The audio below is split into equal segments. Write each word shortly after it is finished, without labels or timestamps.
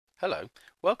Hello,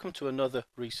 welcome to another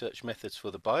Research Methods for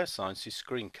the Biosciences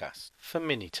screencast for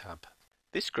Minitab.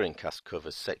 This screencast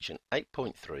covers section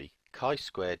 8.3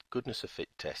 chi-squared goodness of fit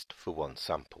test for one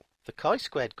sample. The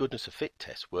chi-squared goodness of fit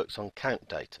test works on count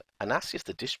data and asks if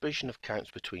the distribution of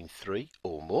counts between three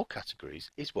or more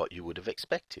categories is what you would have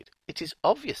expected. It is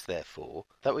obvious, therefore,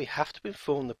 that we have to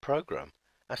inform the program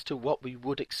as to what we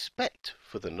would expect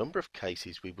for the number of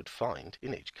cases we would find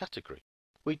in each category.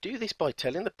 We do this by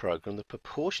telling the program the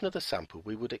proportion of the sample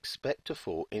we would expect to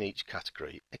fall in each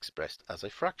category expressed as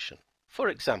a fraction. For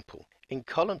example, in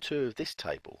column 2 of this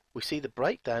table, we see the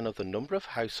breakdown of the number of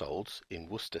households in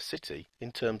Worcester City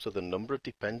in terms of the number of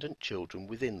dependent children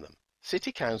within them.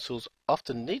 City councils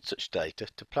often need such data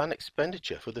to plan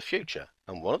expenditure for the future,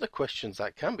 and one of the questions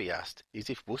that can be asked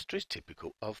is if Worcester is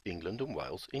typical of England and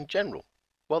Wales in general.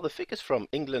 Well, the figures from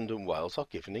England and Wales are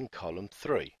given in column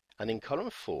 3. And in column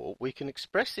 4 we can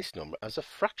express this number as a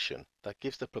fraction that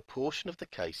gives the proportion of the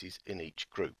cases in each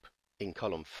group. In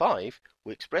column 5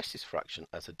 we express this fraction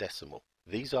as a decimal.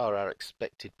 These are our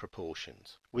expected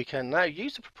proportions. We can now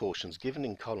use the proportions given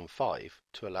in column 5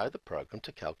 to allow the program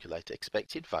to calculate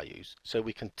expected values, so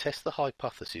we can test the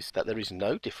hypothesis that there is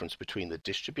no difference between the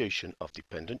distribution of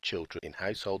dependent children in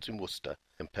households in Worcester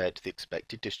compared to the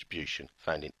expected distribution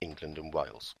found in England and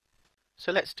Wales.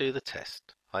 So let's do the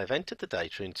test. I have entered the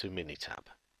data into Minitab.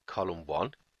 Column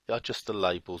 1 are just the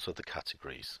labels of the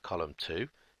categories. Column 2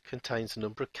 contains the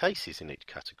number of cases in each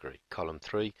category. Column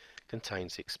 3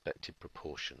 contains the expected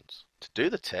proportions. To do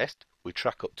the test, we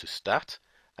track up to Stat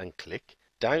and click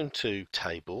down to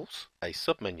Tables, a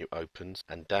submenu opens,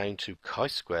 and down to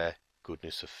chi-square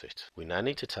goodness of fit. We now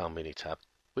need to tell Minitab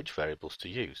which variables to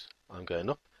use. I'm going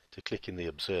up to click in the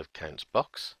Observed Counts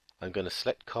box. I'm going to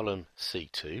select column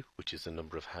C2, which is the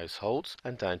number of households,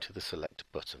 and down to the Select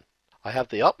button. I have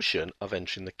the option of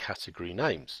entering the category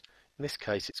names. In this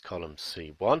case it's column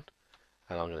C1,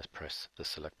 and I'm going to press the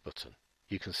Select button.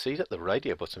 You can see that the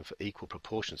radio button for equal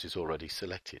proportions is already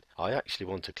selected. I actually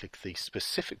want to click the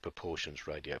specific proportions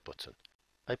radio button.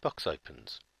 A box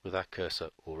opens with our cursor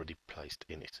already placed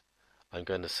in it. I'm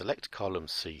going to select column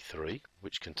C3,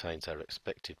 which contains our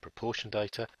expected proportion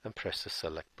data, and press the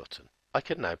Select button. I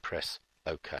can now press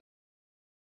OK.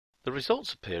 The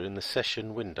results appear in the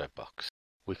session window box.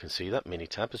 We can see that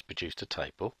Minitab has produced a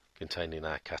table containing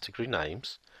our category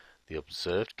names, the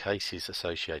observed cases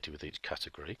associated with each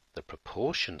category, the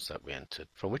proportions that we entered,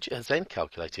 from which it has then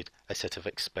calculated a set of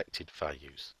expected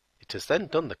values. It has then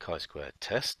done the chi-square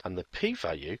test, and the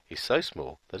p-value is so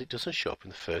small that it doesn't show up in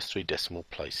the first 3 decimal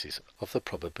places of the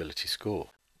probability score.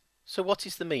 So what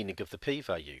is the meaning of the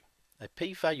p-value? A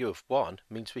p-value of 1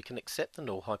 means we can accept the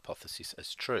null hypothesis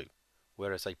as true,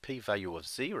 whereas a p-value of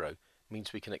 0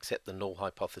 means we can accept the null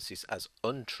hypothesis as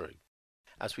untrue.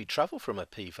 As we travel from a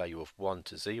p-value of 1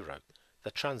 to 0,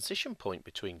 the transition point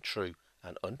between true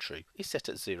and untrue is set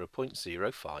at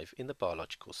 0.05 in the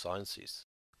biological sciences.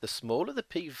 The smaller the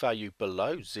p-value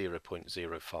below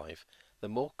 0.05, the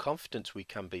more confident we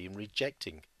can be in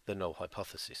rejecting the null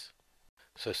hypothesis.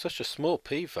 So such a small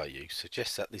p-value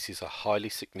suggests that this is a highly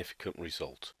significant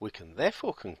result. We can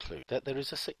therefore conclude that there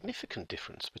is a significant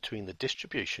difference between the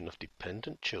distribution of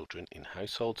dependent children in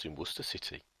households in Worcester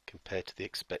City compared to the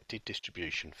expected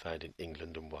distribution found in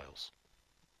England and Wales.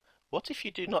 What if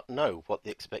you do not know what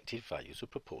the expected values or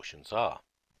proportions are?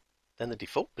 Then the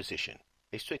default position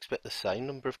is to expect the same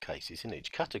number of cases in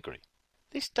each category.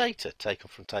 This data taken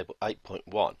from table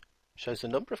 8.1 shows the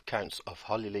number of counts of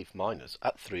hollyleaf miners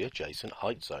at 3 adjacent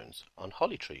height zones on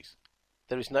holly trees.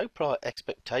 There is no prior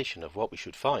expectation of what we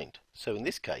should find, so in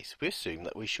this case we assume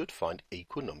that we should find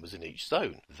equal numbers in each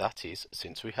zone. That is,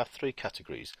 since we have 3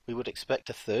 categories, we would expect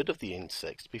a third of the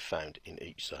insects to be found in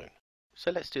each zone. So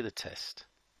let's do the test.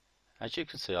 As you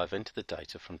can see, I've entered the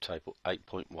data from table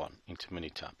 8.1 into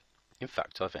Minitab. In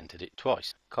fact, I've entered it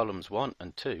twice. Columns 1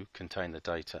 and 2 contain the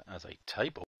data as a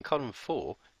table. Column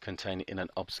 4 contain it in an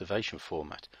observation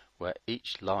format, where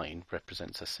each line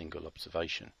represents a single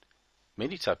observation.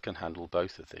 Minitab can handle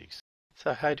both of these.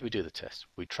 So how do we do the test?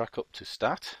 We track up to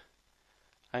Stat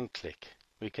and click.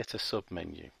 We get a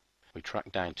submenu. We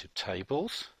track down to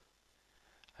Tables.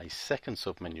 A second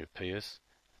submenu appears.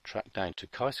 Track down to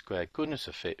chi-square goodness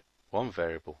of fit, one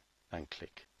variable, and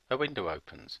click. A window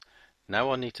opens.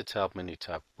 Now I need to tell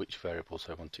Minitab which variables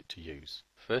I want it to use.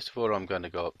 First of all, I'm going to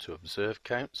go up to Observe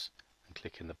Counts and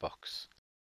click in the box.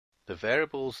 The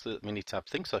variables that Minitab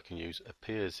thinks I can use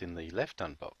appears in the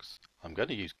left-hand box. I'm going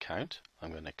to use Count.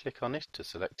 I'm going to click on it to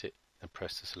select it and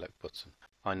press the Select button.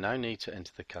 I now need to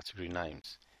enter the category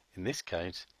names. In this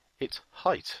case, it's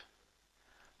height.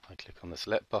 I click on the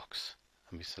Select box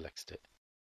and we select it.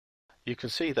 You can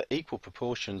see that equal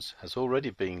proportions has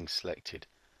already been selected.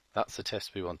 That's the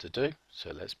test we want to do,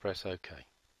 so let's press OK.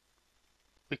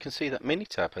 We can see that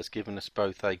Minitab has given us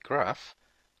both a graph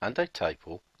and a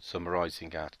table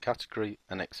summarising our category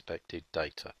and expected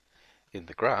data. In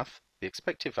the graph, the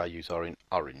expected values are in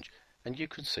orange, and you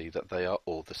can see that they are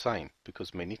all the same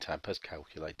because Minitab has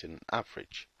calculated an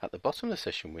average. At the bottom of the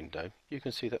session window, you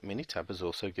can see that Minitab has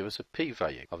also given us a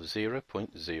p-value of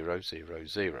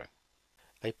 0.000.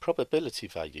 A probability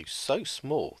value so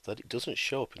small that it doesn't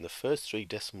show up in the first 3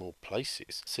 decimal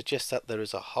places suggests that there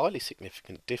is a highly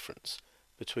significant difference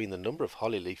between the number of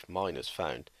hollyleaf miners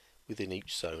found within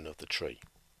each zone of the tree.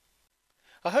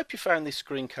 I hope you found this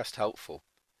screencast helpful.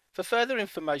 For further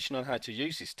information on how to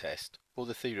use this test, or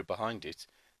the theory behind it,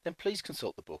 then please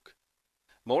consult the book.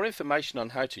 More information on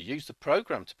how to use the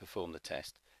program to perform the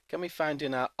test can be found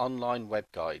in our online web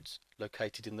guides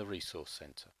located in the Resource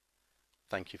Centre.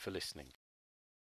 Thank you for listening.